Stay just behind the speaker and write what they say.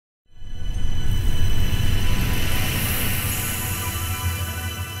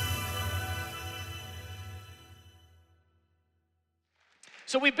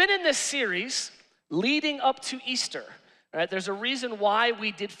So we've been in this series leading up to Easter, right? There's a reason why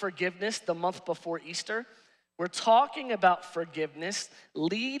we did forgiveness the month before Easter. We're talking about forgiveness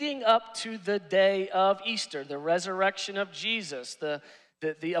leading up to the day of Easter, the resurrection of Jesus, the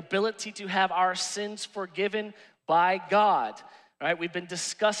ability to have our sins forgiven by God, right? We've been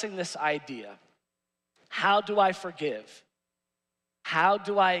discussing this idea. How do I forgive? How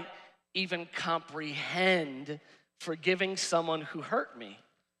do I even comprehend forgiving someone who hurt me?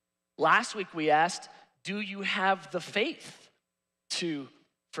 Last week we asked, do you have the faith to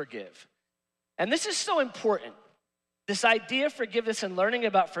forgive? And this is so important. This idea of forgiveness and learning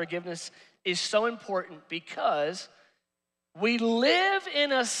about forgiveness is so important because we live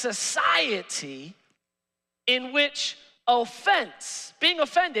in a society in which offense, being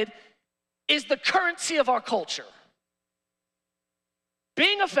offended, is the currency of our culture.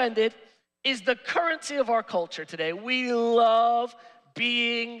 Being offended is the currency of our culture today. We love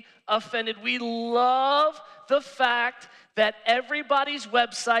being offended. We love the fact that everybody's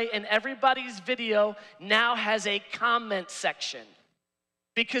website and everybody's video now has a comment section,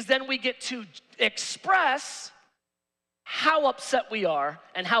 because then we get to express how upset we are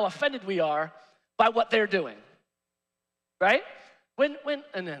and how offended we are by what they're doing, right?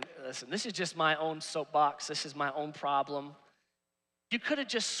 And then, listen, this is just my own soapbox. This is my own problem. You could have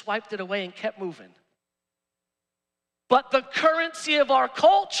just swiped it away and kept moving. But the currency of our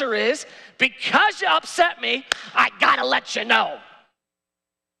culture is, because you upset me, I gotta let you know.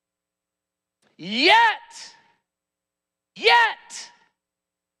 Yet,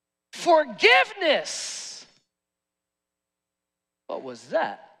 forgiveness. What was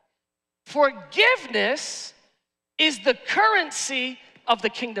that? Forgiveness is the currency of the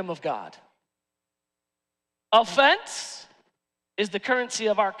kingdom of God. Offense is the currency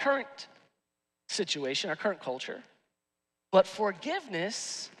of our current situation, our current culture. But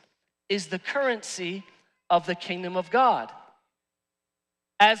forgiveness is the currency of the kingdom of God.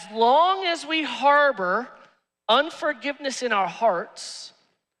 As long as we harbor unforgiveness in our hearts,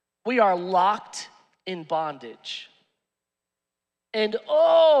 we are locked in bondage. And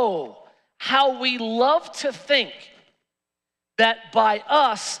oh, how we love to think that by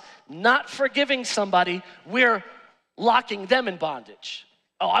us not forgiving somebody, we're locking them in bondage.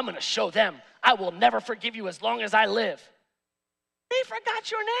 Oh, I'm gonna show them I will never forgive you as long as I live. They forgot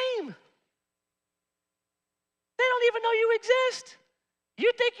your name. They don't even know you exist.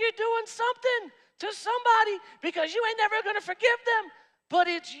 You think you're doing something to somebody because you ain't never gonna forgive them, but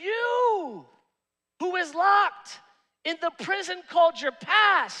it's you who is locked in the prison called your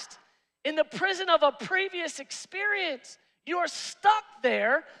past, in the prison of a previous experience. You're stuck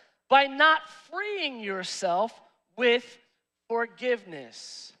there by not freeing yourself with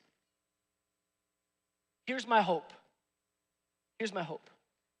forgiveness. Here's my hope. Here's my hope.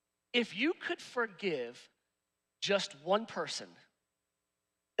 If you could forgive just one person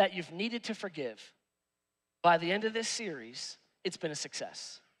that you've needed to forgive by the end of this series, it's been a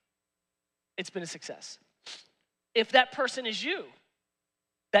success. It's been a success. If that person is you,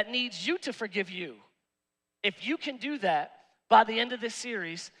 that needs you to forgive you, if you can do that by the end of this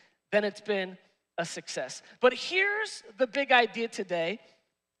series, then it's been a success. But here's the big idea today.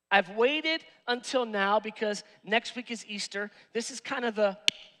 I've waited until now because next week is Easter. This is kind of the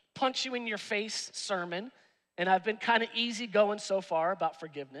punch you in your face sermon, and I've been kind of easy going so far about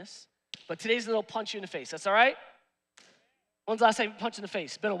forgiveness. But today's a little punch you in the face. That's all right? When's the last time you punched in the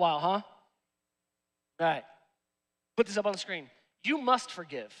face? Been a while, huh? All right. Put this up on the screen. You must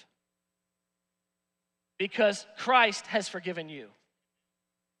forgive because Christ has forgiven you.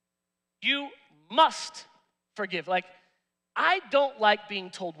 You must forgive. Like, I don't like being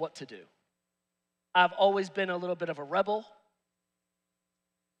told what to do. I've always been a little bit of a rebel.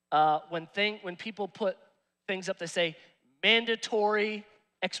 When people put things up that say mandatory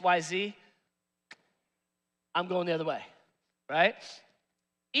XYZ, I'm going the other way, right?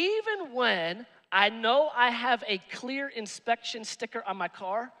 Even when I know I have a clear inspection sticker on my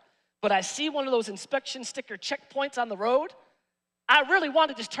car, but I see one of those inspection sticker checkpoints on the road, I really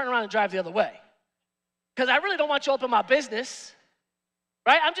want to just turn around and drive the other way. Because I really don't want you up in my business,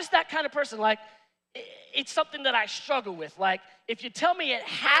 right? I'm just that kind of person. Like, it's something that I struggle with. Like, if you tell me it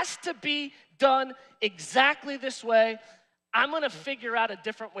has to be done exactly this way, I'm going to figure out a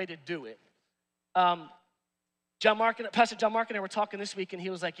different way to do it. Pastor John Mark and I were talking this week, and he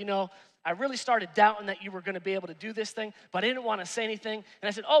was like, you know, I really started doubting that you were going to be able to do this thing, but I didn't want to say anything. And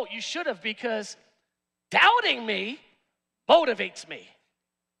I said, oh, you should have, because doubting me motivates me.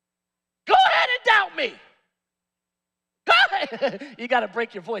 Go ahead and doubt me. Go ahead. You got to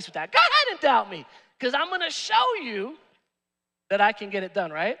break your voice with that. Go ahead and doubt me, because I'm going to show you that I can get it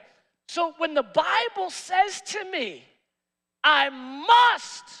done, right? So when the Bible says to me, I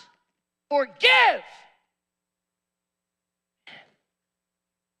must forgive,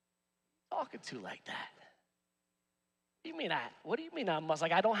 talking to like that. What do you mean I must?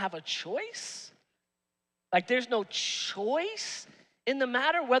 Like I don't have a choice? Like there's no choice in the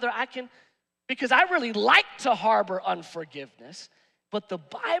matter whether I can, because I really like to harbor unforgiveness, but the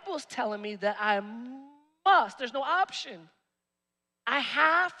Bible's telling me that I must. There's no option. I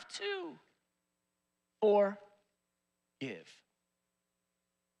have to forgive.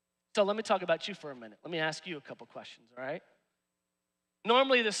 So let me talk about you for a minute. Let me ask you a couple questions, all right?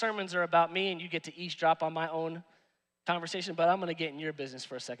 Normally the sermons are about me and you get to eavesdrop on my own conversation, but I'm going to get in your business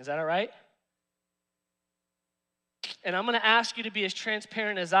for a second. Is that all right? And I'm going to ask you to be as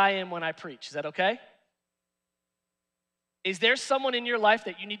transparent as I am when I preach. Is that okay? Is there someone in your life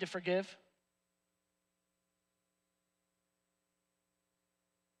that you need to forgive?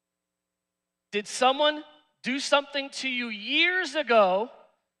 Did someone do something to you years ago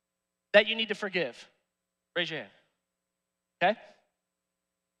that you need to forgive? Raise your hand. Okay?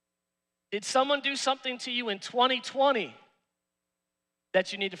 Did someone do something to you in 2020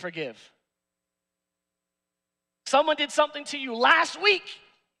 that you need to forgive? Someone did something to you last week.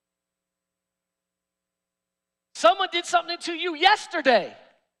 Someone did something to you yesterday.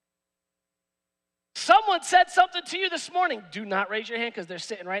 Someone said something to you this morning. Do not raise your hand because they're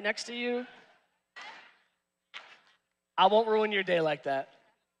sitting right next to you. I won't ruin your day like that.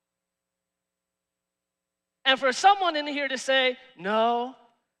 And for someone in here to say, no,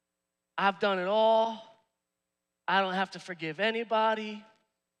 I've done it all. I don't have to forgive anybody.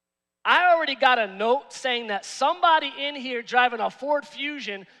 I already got a note saying that somebody in here driving a Ford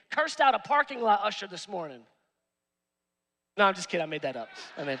Fusion cursed out a parking lot usher this morning. No, I'm just kidding. I made that up.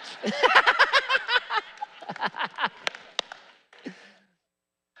 I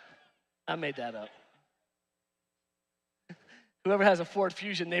made that up. Whoever has a Ford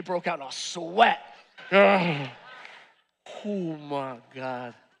Fusion, they broke out in a sweat. Oh my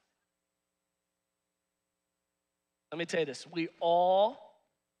God. Let me tell you this. We all,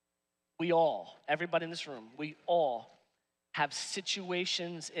 everybody in this room, we all have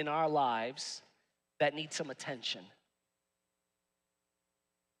situations in our lives that need some attention.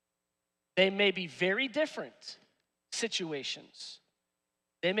 They may be very different situations.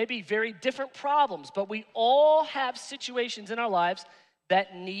 They may be very different problems, but we all have situations in our lives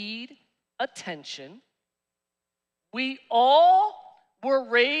that need attention. We all were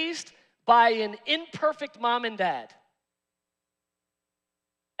raised by an imperfect mom and dad.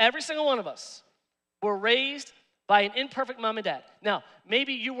 Every single one of us were raised by an imperfect mom and dad. Now,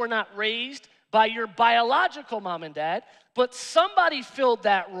 maybe you were not raised by your biological mom and dad, but somebody filled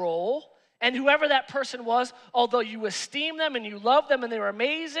that role. And whoever that person was, although you esteem them and you love them and they were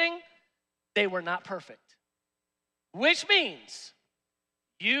amazing, they were not perfect. Which means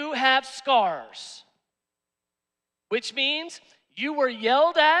you have scars. Which means you were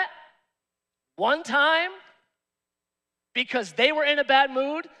yelled at one time because they were in a bad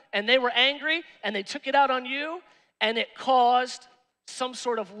mood and they were angry and they took it out on you and it caused some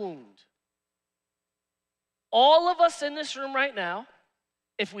sort of wound. All of us in this room right now,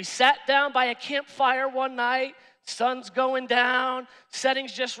 if we sat down by a campfire one night, sun's going down,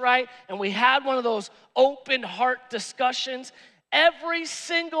 setting's just right, and we had one of those open heart discussions, every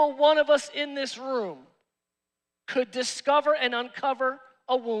single one of us in this room could discover and uncover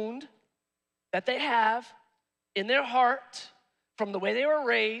a wound that they have in their heart from the way they were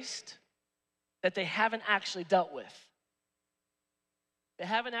raised that they haven't actually dealt with. They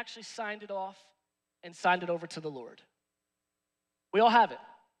haven't actually signed it off and signed it over to the Lord. We all have it.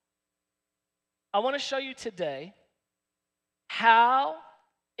 I want to show you today how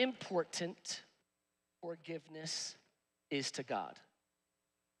important forgiveness is to God.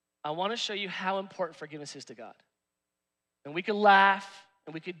 I want to show you how important forgiveness is to God. And we can laugh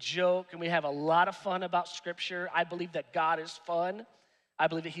and we could joke and we have a lot of fun about Scripture. I believe that God is fun. I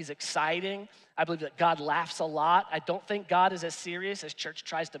believe that He's exciting. I believe that God laughs a lot. I don't think God is as serious as church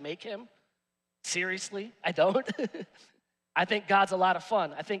tries to make Him. Seriously, I don't. I think God's a lot of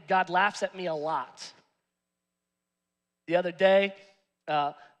fun. I think God laughs at me a lot. The other day,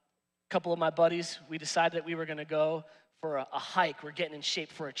 a couple of my buddies, we decided that we were going to go for a hike. We're getting in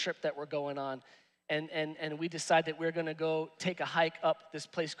shape for a trip that we're going on. And we decided that we're going to go take a hike up this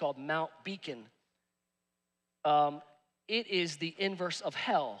place called Mount Beacon. It is the inverse of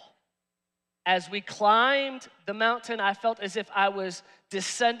hell. As we climbed the mountain, I felt as if I was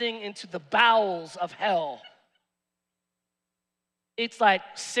descending into the bowels of hell. It's like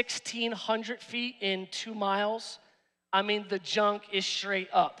 1,600 feet in 2 miles. I mean, the junk is straight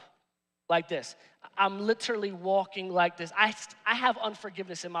up like this. I'm literally walking like this. I have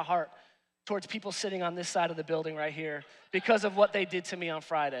unforgiveness in my heart towards people sitting on this side of the building right here because of what they did to me on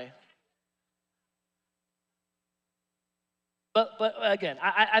Friday. But again,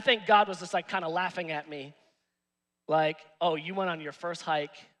 I think God was just like kind of laughing at me. Like, oh, you went on your first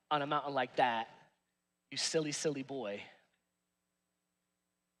hike on a mountain like that. You silly, silly boy.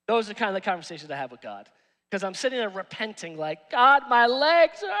 Those are kind of the conversations I have with God. Because I'm sitting there repenting like, God, my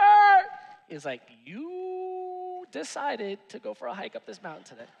legs hurt. He's like, you decided to go for a hike up this mountain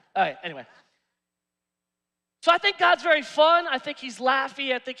today. All right, anyway. So I think God's very fun. I think he's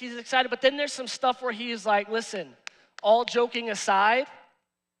laughy. I think he's excited. But then there's some stuff where he is like, listen, all joking aside,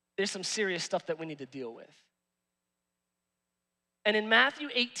 there's some serious stuff that we need to deal with. And in Matthew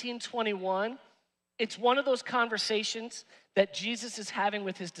 18:21, it's one of those conversations that Jesus is having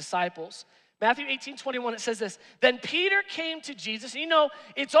with his disciples. Matthew 18:21, it says this, then Peter came to Jesus. You know,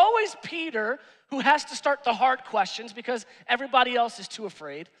 it's always Peter who has to start the hard questions because everybody else is too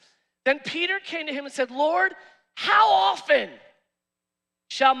afraid. Then Peter came to him and said, Lord, how often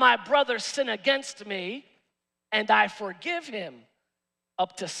shall my brother sin against me and I forgive him?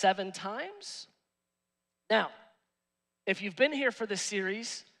 Up to 7 times? Now, if you've been here for this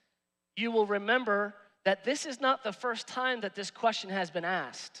series, you will remember that this is not the first time that this question has been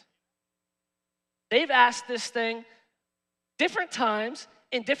asked. They've asked this thing different times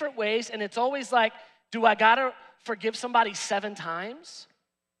in different ways, and it's always like, do I gotta forgive somebody 7 times?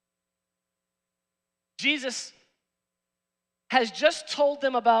 Jesus has just told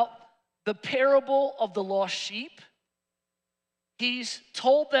them about the parable of the lost sheep. He's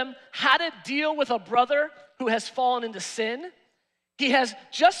told them how to deal with a brother who has fallen into sin. He has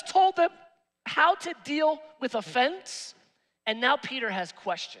just told them how to deal with offense, and now Peter has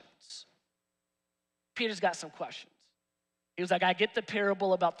questions. Peter's got some questions. He was like, I get the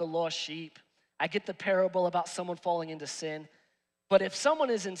parable about the lost sheep. I get the parable about someone falling into sin. But if someone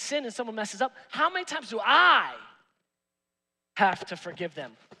is in sin and someone messes up, how many times do I have to forgive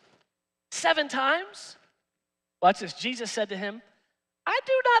them? 7 times? Watch this. Jesus said to him, I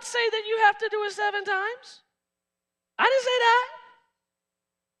do not say that you have to do it 7 times. I didn't say that.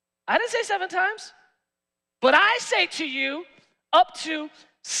 I didn't say 7 times. But I say to you, up to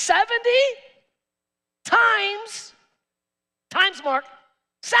 70 times, mark,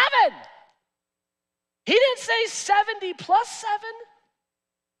 7. He didn't say 70 plus 7.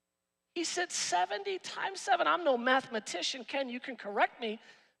 He said 70 times 7. I'm no mathematician, Ken, you can correct me,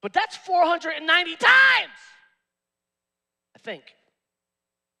 but that's 490 times, I think.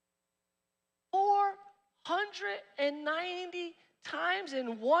 490 times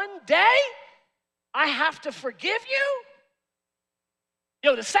in one day, I have to forgive you?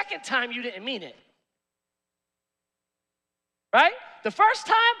 Yo, the second time you didn't mean it. Right? The first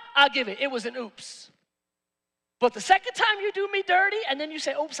time, I'll give it. It was an oops. But the second time you do me dirty and then you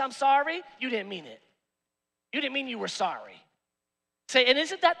say, oops, I'm sorry, you didn't mean it. You didn't mean you were sorry. Say, and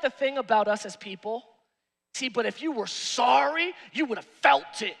isn't that the thing about us as people? See, but if you were sorry, you would have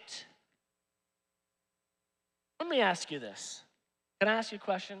felt it. Let me ask you this. Can I ask you a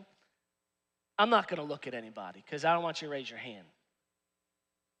question? I'm not going to look at anybody because I don't want you to raise your hand.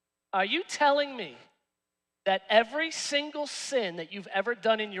 Are you telling me that every single sin that you've ever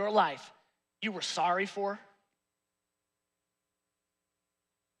done in your life, you were sorry for?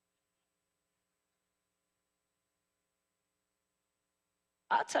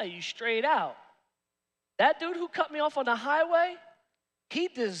 I'll tell you straight out, that dude who cut me off on the highway, he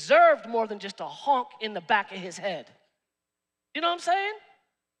deserved more than just a honk in the back of his head. You know what I'm saying?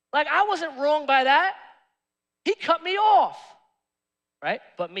 Like, I wasn't wrong by that. He cut me off, right?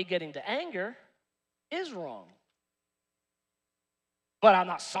 But me getting to anger is wrong. But I'm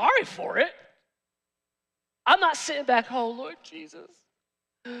not sorry for it. I'm not sitting back, oh, Lord Jesus,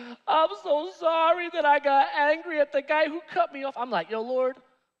 I'm so sorry that I got angry at the guy who cut me off. I'm like, yo, Lord,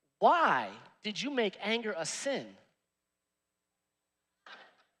 why did you make anger a sin?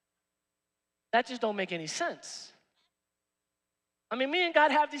 That just don't make any sense. I mean, me and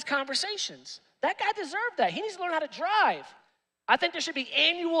God have these conversations. That guy deserved that. He needs to learn how to drive. I think there should be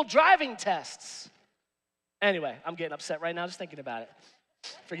annual driving tests. Anyway, I'm getting upset right now just thinking about it.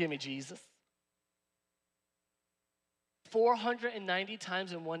 Forgive me, Jesus. 490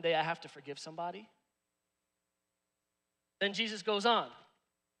 times in one day I have to forgive somebody. Then Jesus goes on.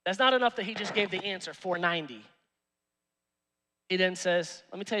 That's not enough that he just gave the answer, 490. He then says,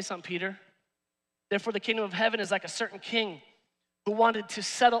 let me tell you something, Peter. Therefore, the kingdom of heaven is like a certain king who wanted to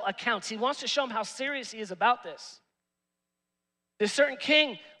settle accounts. He wants to show him how serious he is about this. This certain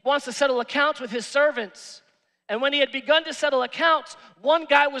king wants to settle accounts with his servants. And when he had begun to settle accounts, one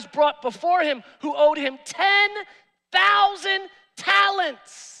guy was brought before him who owed him 10,000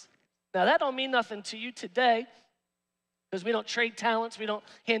 talents. Now, that don't mean nothing to you today because we don't trade talents. We don't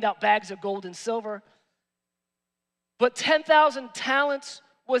hand out bags of gold and silver. But 10,000 talents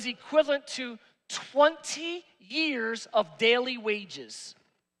was equivalent to 20 years of daily wages.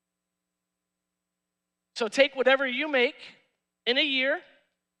 So take whatever you make in a year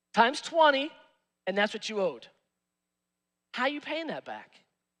times 20, and that's what you owed. How are you paying that back?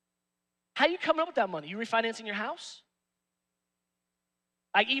 How are you coming up with that money? You refinancing your house?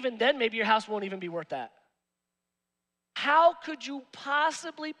 Like even then, maybe your house won't even be worth that. How could you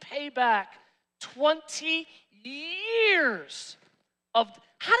possibly pay back 20 years of,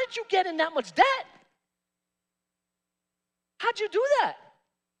 how did you get in that much debt? How'd you do that?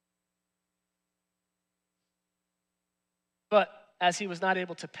 But as he was not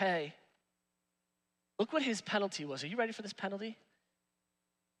able to pay, look what his penalty was. Are you ready for this penalty?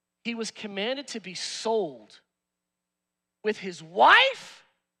 He was commanded to be sold with his wife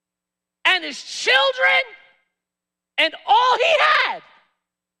and his children and all he had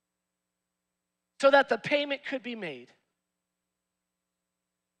so that the payment could be made.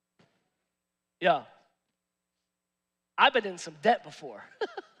 Yeah. I've been in some debt before.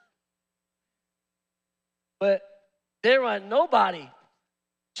 But there was nobody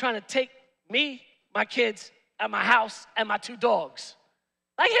trying to take me, my kids, and my house, and my 2 dogs.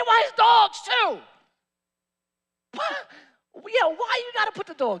 Like, hey, why his dogs too? Yeah, why you gotta put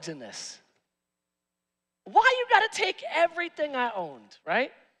the dogs in this? Why you gotta take everything I owned,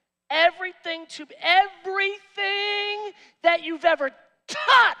 right? Everything that you've ever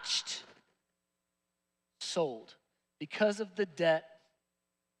touched, sold because of the debt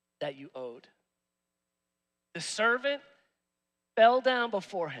that you owed. The servant fell down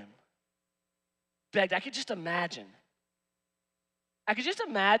before him, begged. I could just imagine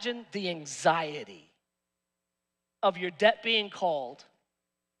the anxiety of your debt being called,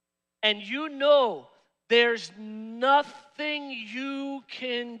 and you know there's nothing you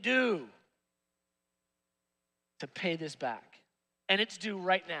can do to pay this back. And it's due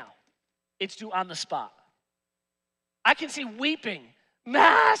right now. It's due on the spot. I can see weeping.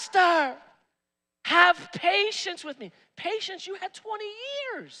 Master, have patience with me. Patience, you had 20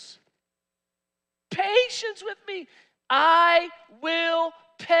 years. Patience with me. I will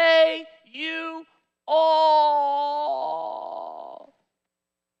pay you all.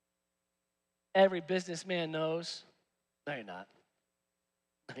 Every businessman knows. No, you're not.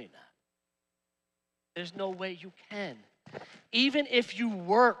 No, you're not. There's no way you can. Even if you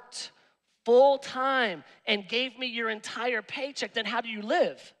worked full time and gave me your entire paycheck, then how do you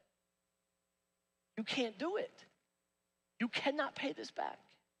live? You can't do it. You cannot pay this back.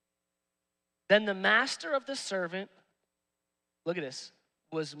 Then the master of the servant, look at this,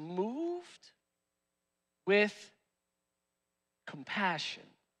 was moved with compassion.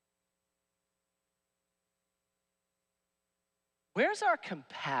 Where's our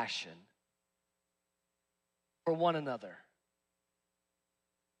compassion for one another?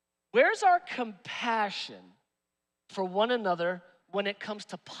 Where's our compassion for one another when it comes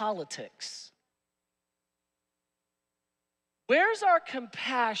to politics? Where's our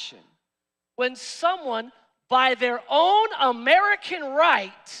compassion when someone, by their own American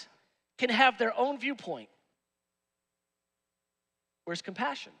right, can have their own viewpoint? Where's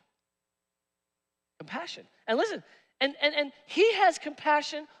compassion? Compassion. And listen, and he has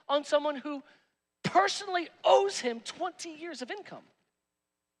compassion on someone who personally owes him 20 years of income.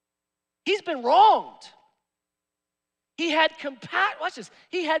 He's been wronged. He had compassion. Watch this.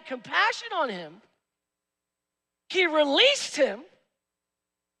 He had compassion on him. He released him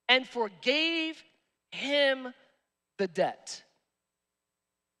and forgave him the debt.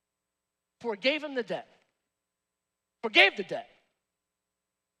 Forgave him the debt. Forgave the debt.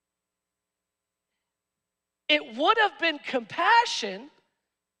 It would have been compassion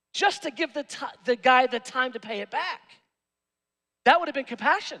just to give the guy the time to pay it back. That would have been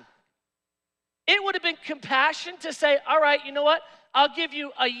compassion. It would have been compassion to say, all right, you know what? I'll give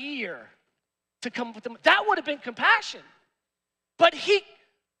you a year to come up with them. That would have been compassion. But he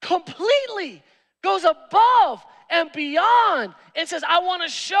completely goes above and beyond and says, I want to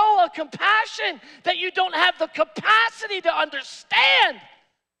show a compassion that you don't have the capacity to understand.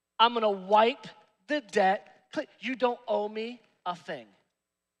 I'm going to wipe the debt. You don't owe me a thing.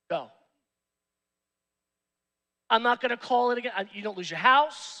 Go. I'm not going to call it again. You don't lose your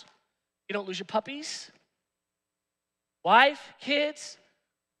house. You don't lose your puppies. Wife, kids,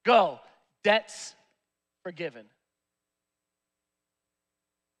 go. Debt's forgiven.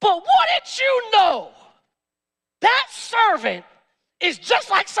 But what did you know? That servant is just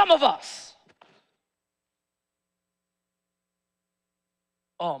like some of us.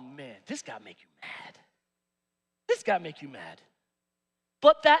 Oh man, this got to make you mad. This got to make you mad.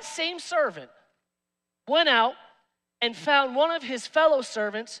 But that same servant went out and found one of his fellow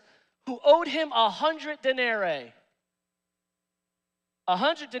servants who owed him 100 denarii.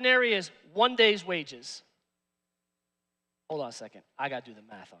 100 denarii is 1 day's wages. Hold on a second. I got to do the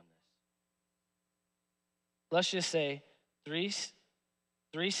math on this. Let's just say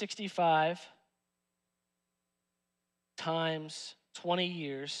 365 times 20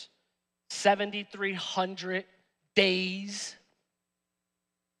 years, 7,300 days.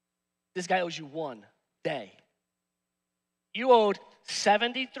 This guy owes you 1 day. You owed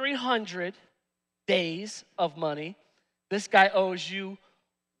 7,300 days of money. This guy owes you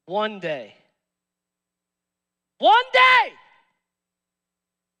 1 day. 1 day!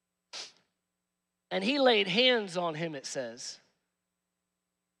 And he laid hands on him, it says.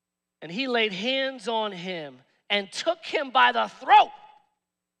 And he laid hands on him and took him by the throat.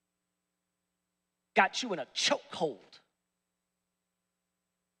 Got you in a chokehold.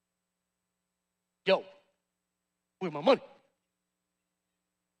 Yo, where's my money?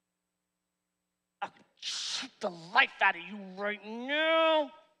 I could shoot the life out of you right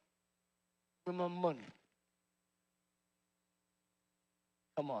now. Where's my money?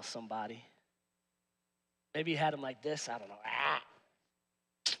 Come on, somebody. Maybe you had him like this, I don't know.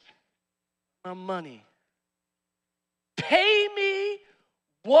 My money. Pay me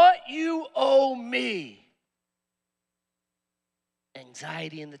what you owe me.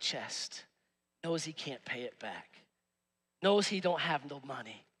 Anxiety in the chest. Knows he can't pay it back. Knows he don't have no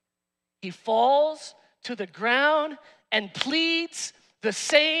money. He falls to the ground and pleads the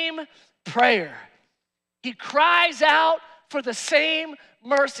same prayer. He cries out for the same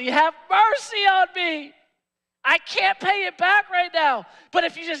mercy. Have mercy on me. I can't pay it back right now. But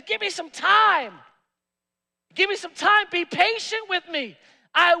if you just give me some time, be patient with me.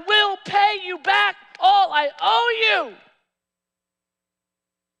 I will pay you back all I owe you.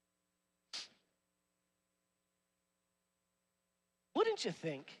 Wouldn't you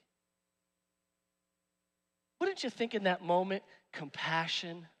think in that moment,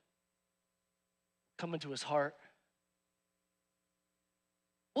 compassion come into his heart?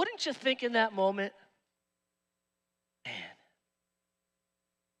 Wouldn't you think in that moment, man,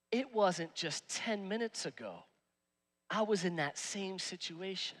 it wasn't just 10 minutes ago I was in that same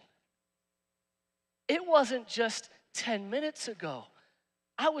situation. It wasn't just 10 minutes ago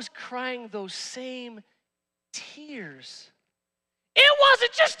I was crying those same tears. It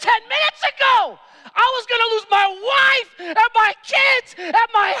wasn't just 10 minutes ago I was going to lose my wife and my kids and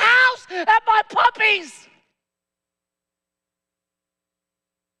my house and my puppies.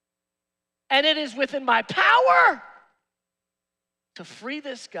 And it is within my power to free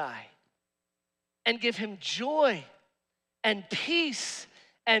this guy and give him joy and peace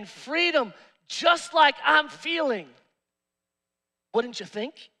and freedom just like I'm feeling. Wouldn't you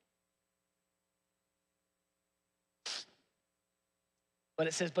think? But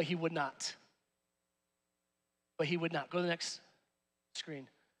it says, but he would not. But he would not. Go to the next screen.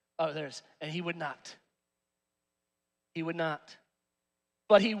 Oh, there's, and he would not. He would not.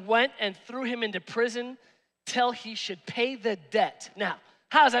 But he went and threw him into prison till he should pay the debt. Now,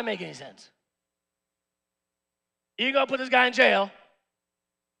 how does that make any sense? You're going to put this guy in jail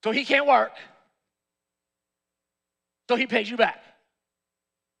so he can't work, so he pays you back.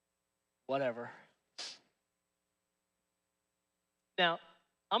 Whatever. Now,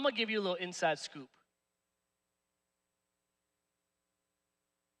 I'm going to give you a little inside scoop.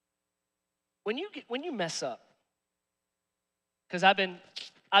 When you mess up, because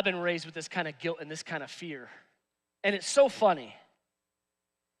I've been raised with this kind of guilt and this kind of fear. And it's so funny.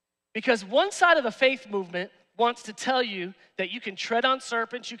 Because one side of the faith movement wants to tell you that you can tread on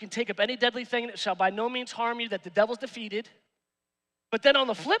serpents, you can take up any deadly thing that shall by no means harm you, that the devil's defeated. But then on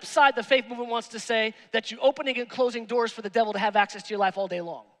the flip side, the faith movement wants to say that you're opening and closing doors for the devil to have access to your life all day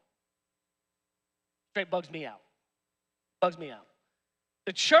long. Straight bugs me out. Bugs me out.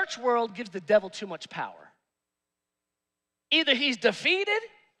 The church world gives the devil too much power. Either he's defeated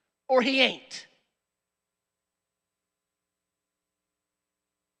or he ain't.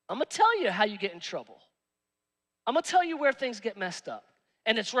 I'm going to tell you how you get in trouble. I'm going to tell you where things get messed up.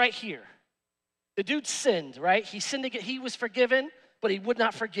 And it's right here. The dude sinned, right? He sinned again. He was forgiven, but he would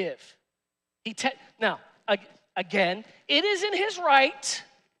not forgive. Now, again, it is in his right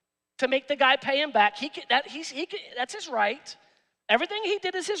to make the guy pay him back. That's his right. Everything he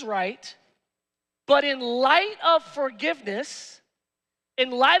did is his right. But in light of forgiveness,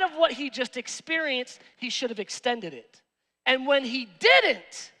 in light of what he just experienced, he should have extended it. And when he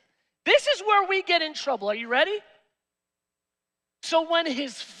didn't, this is where we get in trouble. Are you ready? So when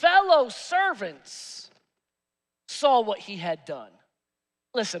his fellow servants saw what he had done,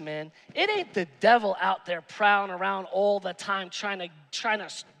 listen, man, it ain't the devil out there prowling around all the time trying to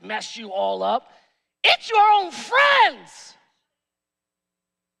mess you all up. It's your own friends.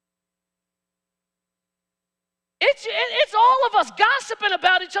 It's all of us gossiping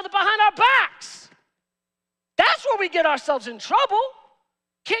about each other behind our backs. That's where we get ourselves in trouble.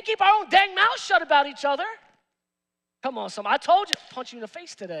 Can't keep our own dang mouth shut about each other. Come on, I told you, punch you in the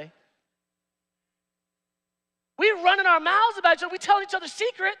face today. We're running our mouths about each other. We tell each other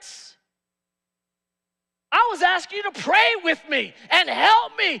secrets. I was asking you to pray with me and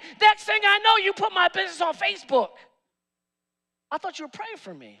help me. Next thing I know, you put my business on Facebook. I thought you were praying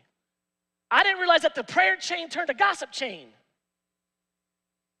for me. I didn't realize that the prayer chain turned to gossip chain.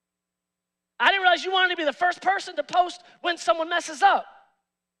 I didn't realize you wanted to be the first person to post when someone messes up.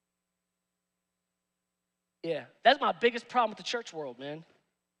 Yeah, that's my biggest problem with the church world, man.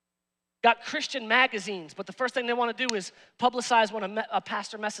 Got Christian magazines, but the first thing they want to do is publicize when a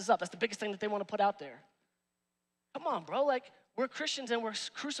pastor messes up. That's the biggest thing that they want to put out there. Come on, bro. Like, we're Christians and we're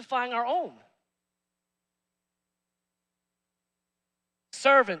crucifying our own.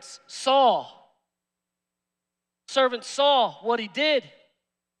 Servants saw what he did.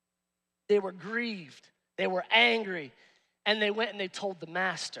 They were grieved. They were angry. And they went and they told the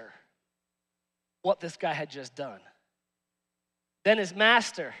master what this guy had just done. Then his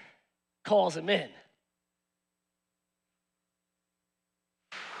master calls him in.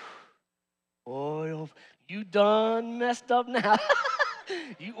 Boy, you done messed up now.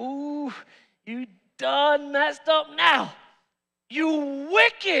 you done messed up now. You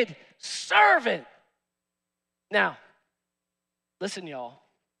wicked servant. Now, listen, y'all.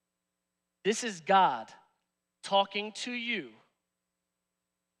 This is God talking to you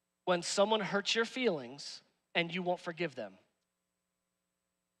when someone hurts your feelings and you won't forgive them.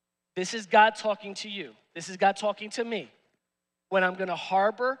 This is God talking to you. This is God talking to me when I'm going to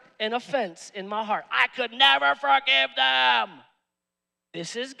harbor an offense in my heart. I could never forgive them.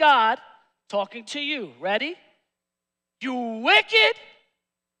 This is God talking to you. Ready? You wicked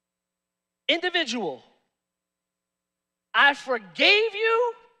individual. I forgave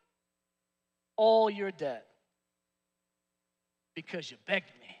you all your debt because you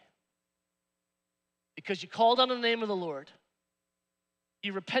begged me. Because you called on the name of the Lord.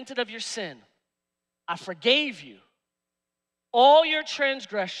 You repented of your sin. I forgave you all your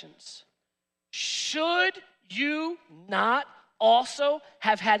transgressions. Should you not also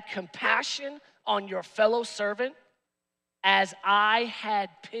have had compassion on your fellow servant as I had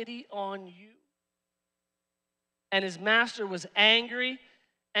pity on you? And his master was angry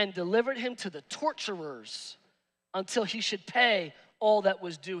and delivered him to the torturers until he should pay all that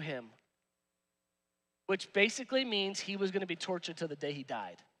was due him. Which basically means he was going to be tortured till the day he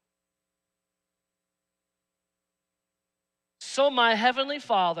died. So my heavenly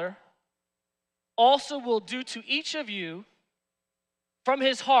Father also will do to each of you from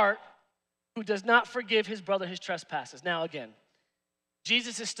his heart who does not forgive his brother his trespasses. Now again,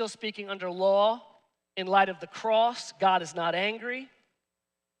 Jesus is still speaking under law. In light of the cross, God is not angry.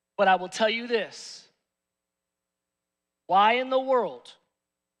 But I will tell you this. Why in the world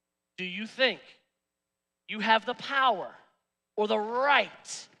do you think you have the power or the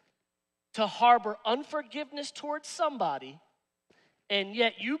right to harbor unforgiveness towards somebody, and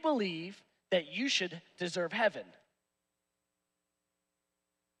yet you believe that you should deserve heaven?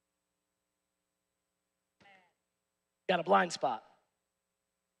 You got a blind spot.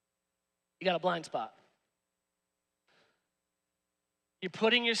 You got a blind spot. You're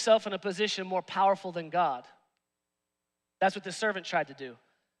putting yourself in a position more powerful than God. That's what the servant tried to do.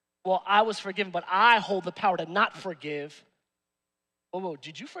 Well, I was forgiven, but I hold the power to not forgive. Whoa,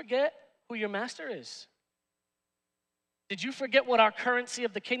 did you forget who your master is? Did you forget what our currency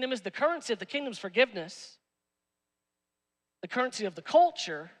of the kingdom is? The currency of the kingdom is forgiveness. The currency of the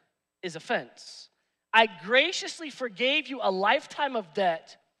culture is offense. I graciously forgave you a lifetime of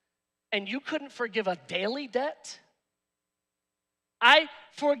debt, and you couldn't forgive a daily debt? I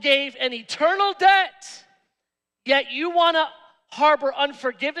forgave an eternal debt, yet you want to harbor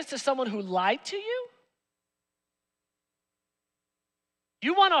unforgiveness to someone who lied to you?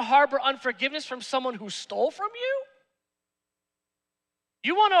 You want to harbor unforgiveness from someone who stole from you?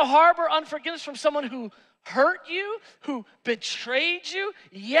 You want to harbor unforgiveness from someone who hurt you, who betrayed you,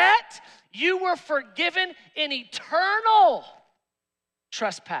 yet you were forgiven in eternal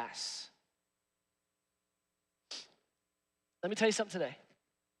trespass. Let me tell you something today.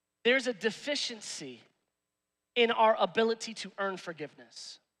 there's a deficiency in our ability to earn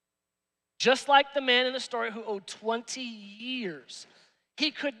forgiveness. Just like the man in the story who owed 20 years.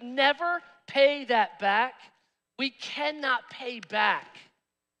 He could never pay that back. We cannot pay back.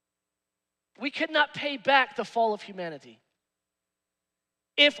 We could not pay back the fall of humanity.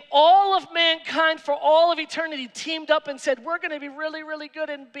 If all of mankind for all of eternity teamed up and said, we're going to be really, really good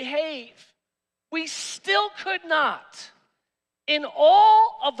and behave, we still could not, in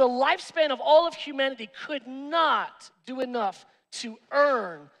all of the lifespan of all of humanity, could not do enough to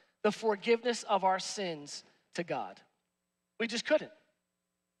earn the forgiveness of our sins to God. We just couldn't.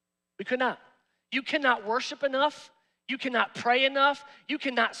 We could not. You cannot worship enough. You cannot pray enough. You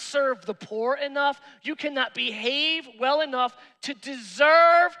cannot serve the poor enough. You cannot behave well enough to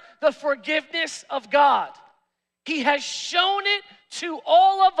deserve the forgiveness of God. He has shown it to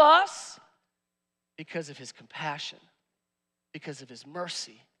all of us because of his compassion, because of his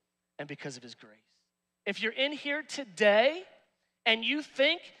mercy, and because of his grace. If you're in here today and you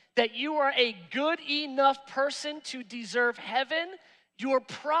think that you are a good enough person to deserve heaven, your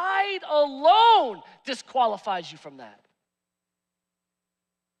pride alone disqualifies you from that.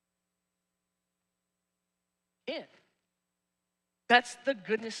 Yeah. That's the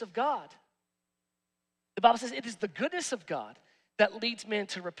goodness of God. The Bible says it is the goodness of God that leads man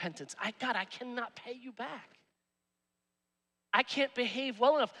to repentance. God, I cannot pay you back. I can't behave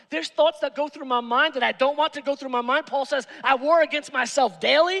well enough. There's thoughts that go through my mind that I don't want to go through my mind. Paul says, I war against myself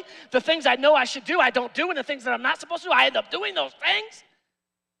daily. The things I know I should do, I don't do. And the things that I'm not supposed to do, I end up doing those things.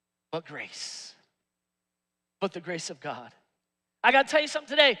 But grace. But the grace of God. I got to tell you something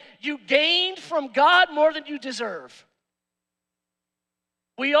today. You gained from God more than you deserve.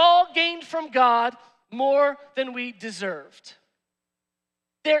 We all gained from God more than we deserved.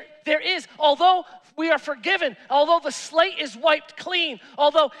 There is, although we are forgiven, although the slate is wiped clean,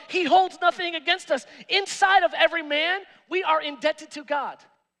 although he holds nothing against us, inside of every man, we are indebted to God.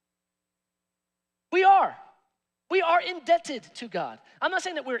 We are. We are indebted to God. I'm not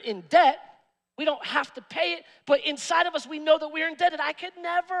saying that we're in debt. We don't have to pay it, but inside of us, we know that we're indebted. I could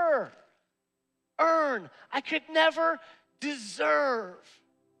never earn. I could never deserve.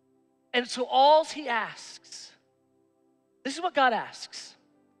 And so all he asks, this is what God asks.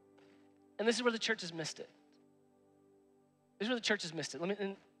 And this is where the church has missed it. This is where the church has missed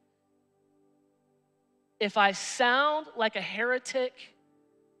it. If I sound like a heretic,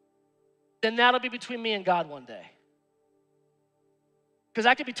 then that'll be between me and God one day. Because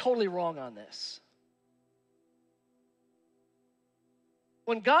I could be totally wrong on this.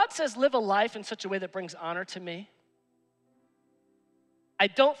 When God says live a life in such a way that brings honor to me, I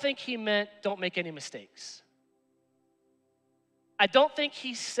don't think he meant don't make any mistakes. I don't think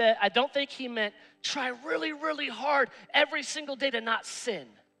he meant try really, really hard every single day to not sin.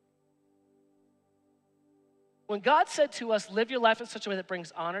 When God said to us, live your life in such a way that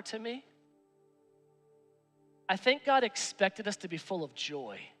brings honor to me, I think God expected us to be full of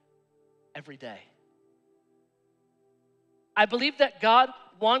joy every day. I believe that God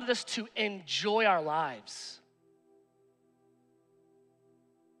wanted us to enjoy our lives.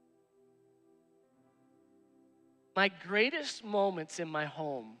 My greatest moments in my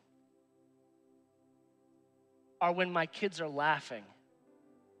home are when my kids are laughing.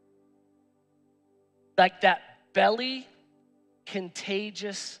 Like that belly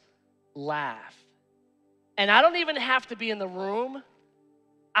contagious laugh. And I don't even have to be in the room.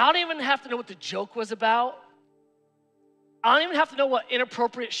 I don't even have to know what the joke was about. I don't even have to know what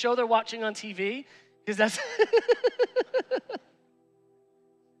inappropriate show they're watching on TV, because that's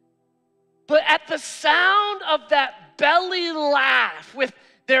But at the sound of that belly laugh with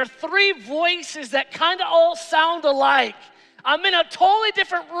their three voices that kind of all sound alike, I'm in a totally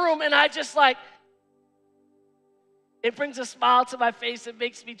different room and I just it brings a smile to my face. It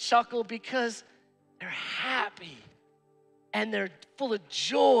makes me chuckle because they're happy and they're full of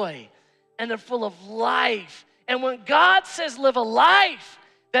joy and they're full of life. And when God says live a life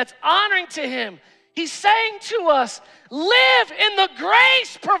that's honoring to him, he's saying to us, live in the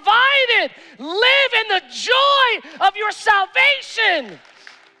grace provided. Live in the joy of your salvation.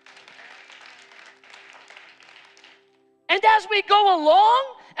 And as we go along,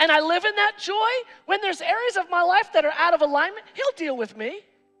 and I live in that joy, when there's areas of my life that are out of alignment, he'll deal with me.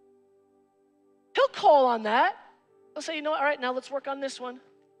 He'll call on that. He'll say, you know what, all right, now let's work on this one.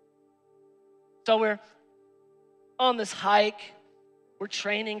 So we're on this hike. We're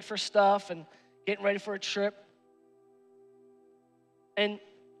training for stuff and getting ready for a trip. And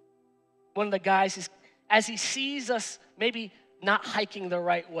one of the guys, as he sees us maybe not hiking the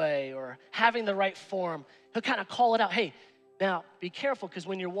right way or having the right form, he'll kind of call it out. Hey, Now, be careful, because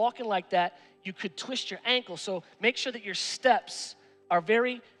when you're walking like that, you could twist your ankle. So make sure that your steps are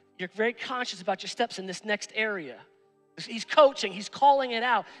you're very conscious about your steps in this next area. He's coaching, he's calling it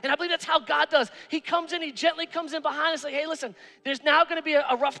out. And I believe that's how God does. He comes in, he gently comes in behind us like, hey, listen, there's now gonna be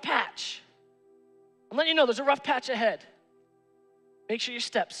a rough patch. I'm letting you know there's a rough patch ahead. Make sure your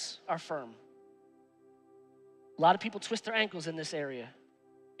steps are firm. A lot of people twist their ankles in this area.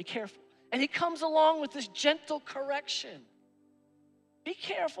 Be careful. And he comes along with this gentle correction. Be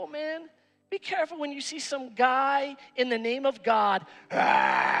careful, man. Be careful when you see some guy in the name of God.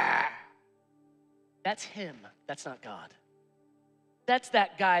 That's him. That's not God. That's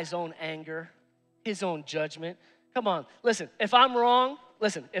that guy's own anger, his own judgment. Come on, listen, if I'm wrong,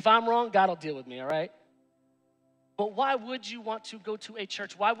 God will deal with me, all right? But why would you want to go to a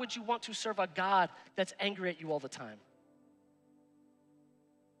church? Why would you want to serve a God that's angry at you all the time?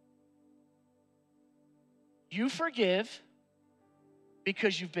 You forgive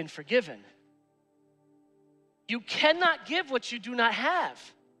because you've been forgiven. You cannot give what you do not have.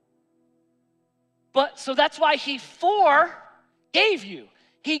 But so that's why he forgave you.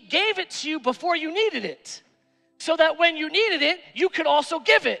 He gave it to you before you needed it, so that when you needed it, you could also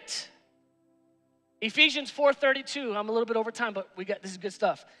give it. Ephesians 4:32. I'm a little bit over time, but this is good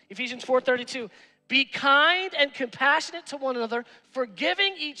stuff. Ephesians 4:32. Be kind and compassionate to one another,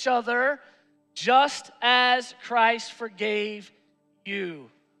 forgiving each other, just as Christ forgave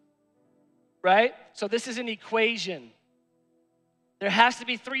you. Right? So this is an equation. There has to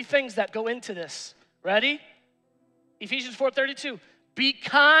be three things that go into this. Ready? Ephesians 4:32. Be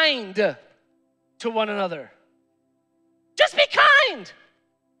kind to one another. Just be kind.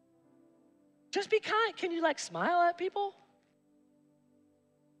 Just be kind. Can you smile at people?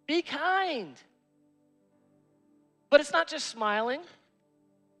 Be kind. But it's not just smiling.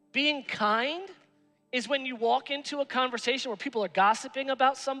 Being kind is when you walk into a conversation where people are gossiping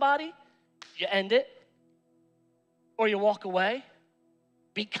about somebody, you end it, or you walk away.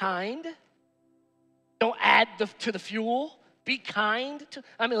 Be kind. Don't add to the fuel. Be kind.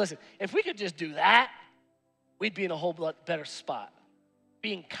 Listen, if we could just do that, we'd be in a whole lot better spot.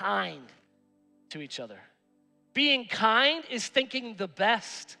 Being kind to each other. Being kind is thinking the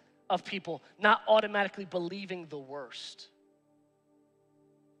best of people, not automatically believing the worst.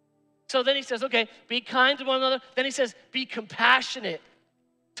 So then he says, okay, be kind to one another. Then he says, be compassionate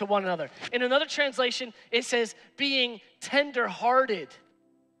to one another. In another translation, it says, being tender-hearted.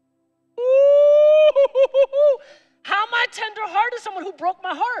 Ooh, how am I tender-hearted to someone who broke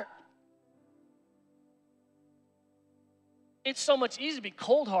my heart? It's so much easier to be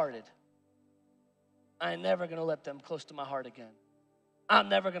cold-hearted. I ain't never gonna let them close to my heart again. I'm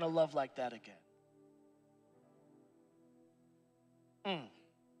never gonna love like that again.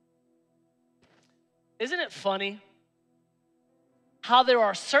 Isn't it funny how there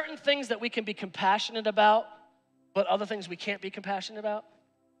are certain things that we can be compassionate about, but other things we can't be compassionate about?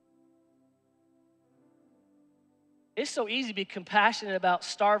 It's so easy to be compassionate about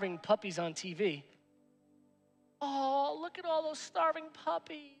starving puppies on TV. Oh, look at all those starving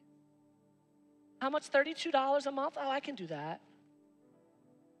puppies. How much? $32 a month? Oh, I can do that.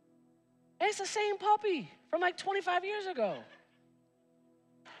 And it's the same puppy from 25 years ago.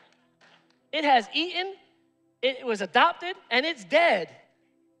 It has eaten, it was adopted, and it's dead.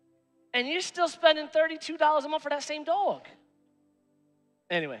 And you're still spending $32 a month for that same dog.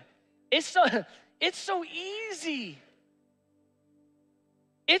 Anyway, it's so easy.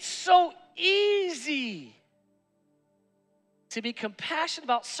 It's so easy to be compassionate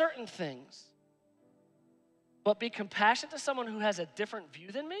about certain things, but be compassionate to someone who has a different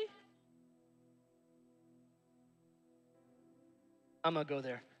view than me? I'm gonna go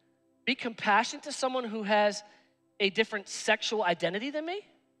there. Be compassionate to someone who has a different sexual identity than me?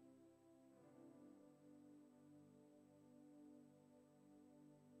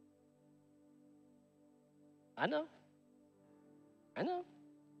 I know.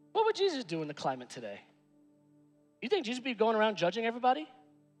 What would Jesus do in the climate today? You think Jesus would be going around judging everybody?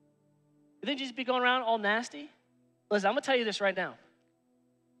 You think Jesus would be going around all nasty? Listen, I'm gonna tell you this right now.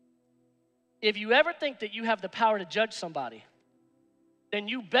 If you ever think that you have the power to judge somebody, then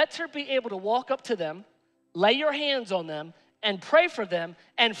you better be able to walk up to them, lay your hands on them, and pray for them,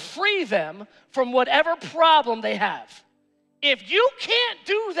 and free them from whatever problem they have. If you can't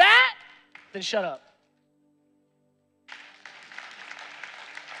do that, then shut up.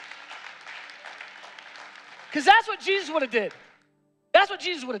 Because that's what Jesus would have did. That's what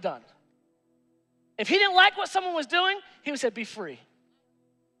Jesus would have done. If he didn't like what someone was doing, he would have said, be free.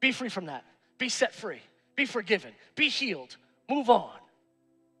 Be free from that. Be set free. Be forgiven. Be healed. Move on.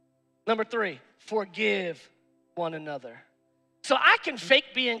 Number 3, forgive one another. So I can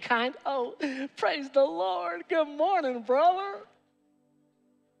fake being kind. Oh, praise the Lord. Good morning, brother.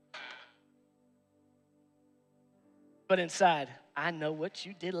 But inside, I know what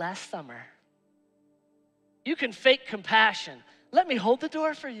you did last summer. You can fake compassion. Let me hold the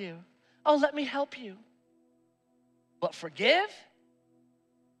door for you. Oh, let me help you. But forgive?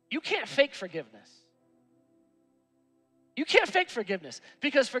 You can't fake forgiveness. You can't fake forgiveness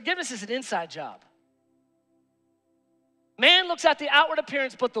because forgiveness is an inside job. Man looks at the outward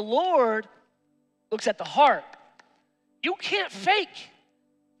appearance, but the Lord looks at the heart. You can't fake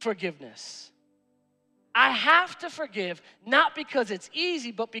forgiveness. I have to forgive, not because it's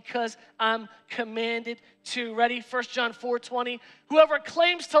easy, but because I'm commanded to. Ready? 1 John 4:20. Whoever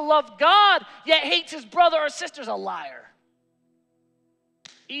claims to love God yet hates his brother or sister is a liar.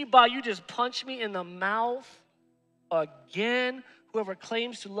 Eba, you just punched me in the mouth again. Whoever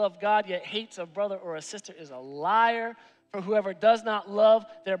claims to love God yet hates a brother or a sister is a liar. For whoever does not love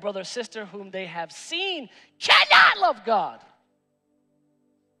their brother or sister whom they have seen cannot love God.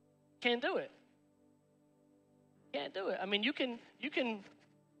 Can't do it. Can't do it. I mean, you can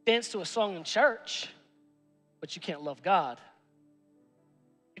dance to a song in church, but you can't love God.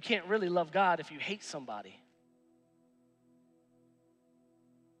 You can't really love God if you hate somebody.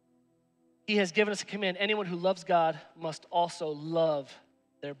 He has given us a command. Anyone who loves God must also love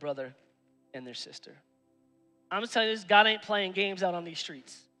their brother and their sister. I'm just telling you this, God ain't playing games out on these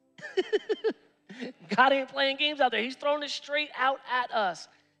streets. God ain't playing games out there. He's throwing it straight out at us.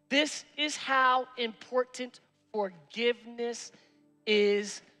 This is how important forgiveness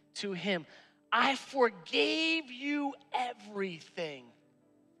is to him. I forgave you everything.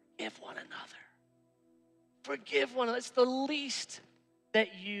 Forgive one another. Forgive one another. It's the least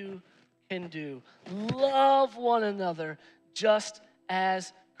that you can do. Love one another just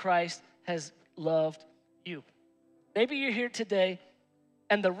as Christ has loved you. Maybe you're here today,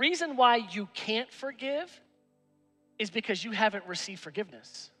 and the reason why you can't forgive is because you haven't received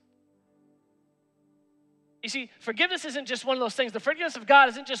forgiveness. You see, forgiveness isn't just one of those things. The forgiveness of God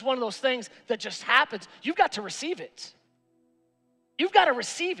isn't just one of those things that just happens. You've got to receive it. You've got to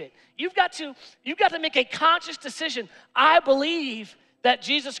receive it. You've got to make a conscious decision. I believe that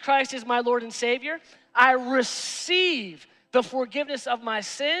Jesus Christ is my Lord and Savior. I receive the forgiveness of my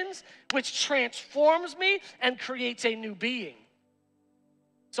sins, which transforms me and creates a new being.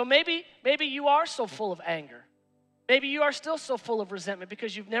 So maybe you are so full of anger. Maybe you are still so full of resentment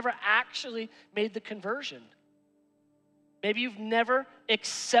because you've never actually made the conversion. Maybe you've never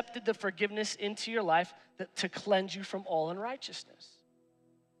accepted the forgiveness into your life to cleanse you from all unrighteousness.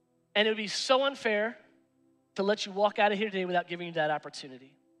 And it would be so unfair to let you walk out of here today without giving you that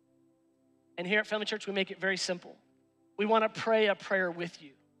opportunity. And here at Family Church, we make it very simple. We want to pray a prayer with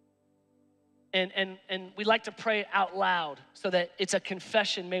you. And we like to pray out loud so that it's a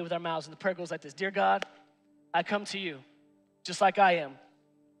confession made with our mouths. And the prayer goes like this. Dear God, I come to you just like I am.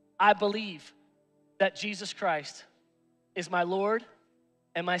 I believe that Jesus Christ is my Lord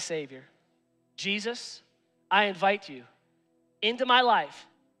and my Savior. Jesus, I invite you into my life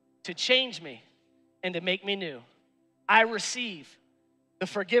to change me and to make me new. I receive the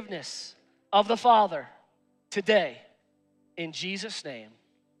forgiveness of the Father today. In Jesus' name,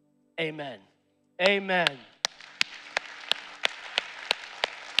 amen. Amen.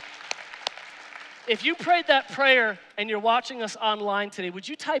 If you prayed that prayer and you're watching us online today, would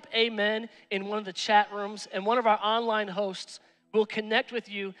you type amen in one of the chat rooms, and one of our online hosts will connect with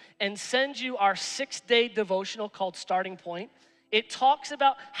you and send you our 6-day devotional called Starting Point. It talks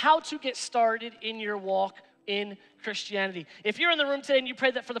about how to get started in your walk in Christianity. If you're in the room today and you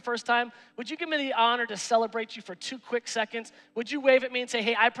prayed that for the first time, would you give me the honor to celebrate you for 2 quick seconds? Would you wave at me and say,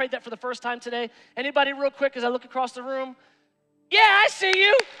 hey, I prayed that for the first time today? Anybody real quick as I look across the room? Yeah, I see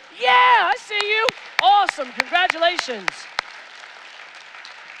you. Yeah, I see you. Awesome. Congratulations.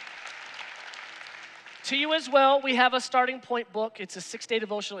 To you as well, we have a Starting Point book. It's a 6-day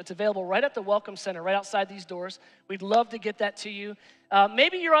devotional. It's available right at the Welcome Center, right outside these doors. We'd love to get that to you.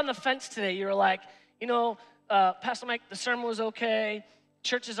 Maybe you're on the fence today. You're like, Pastor Mike, the sermon was okay.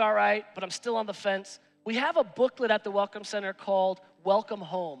 Church is all right, but I'm still on the fence. We have a booklet at the Welcome Center called Welcome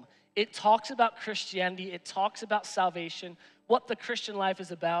Home. It talks about Christianity. It talks about salvation, what the Christian life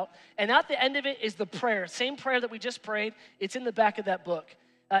is about. And at the end of it is the prayer. Same prayer that we just prayed. It's in the back of that book.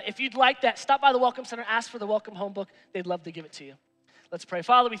 If you'd like that, stop by the Welcome Center, ask for the Welcome Home book. They'd love to give it to you. Let's pray.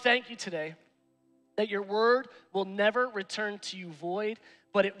 Father, we thank you today that your word will never return to you void,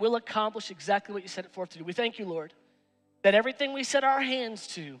 but it will accomplish exactly what you set it forth to do. We thank you, Lord, that everything we set our hands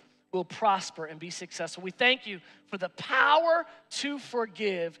to will prosper and be successful. We thank you for the power to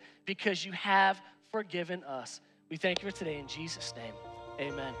forgive because you have forgiven us. We thank you for today in Jesus' name.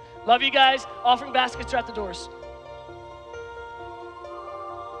 Amen. Love you guys. Offering baskets are at the doors.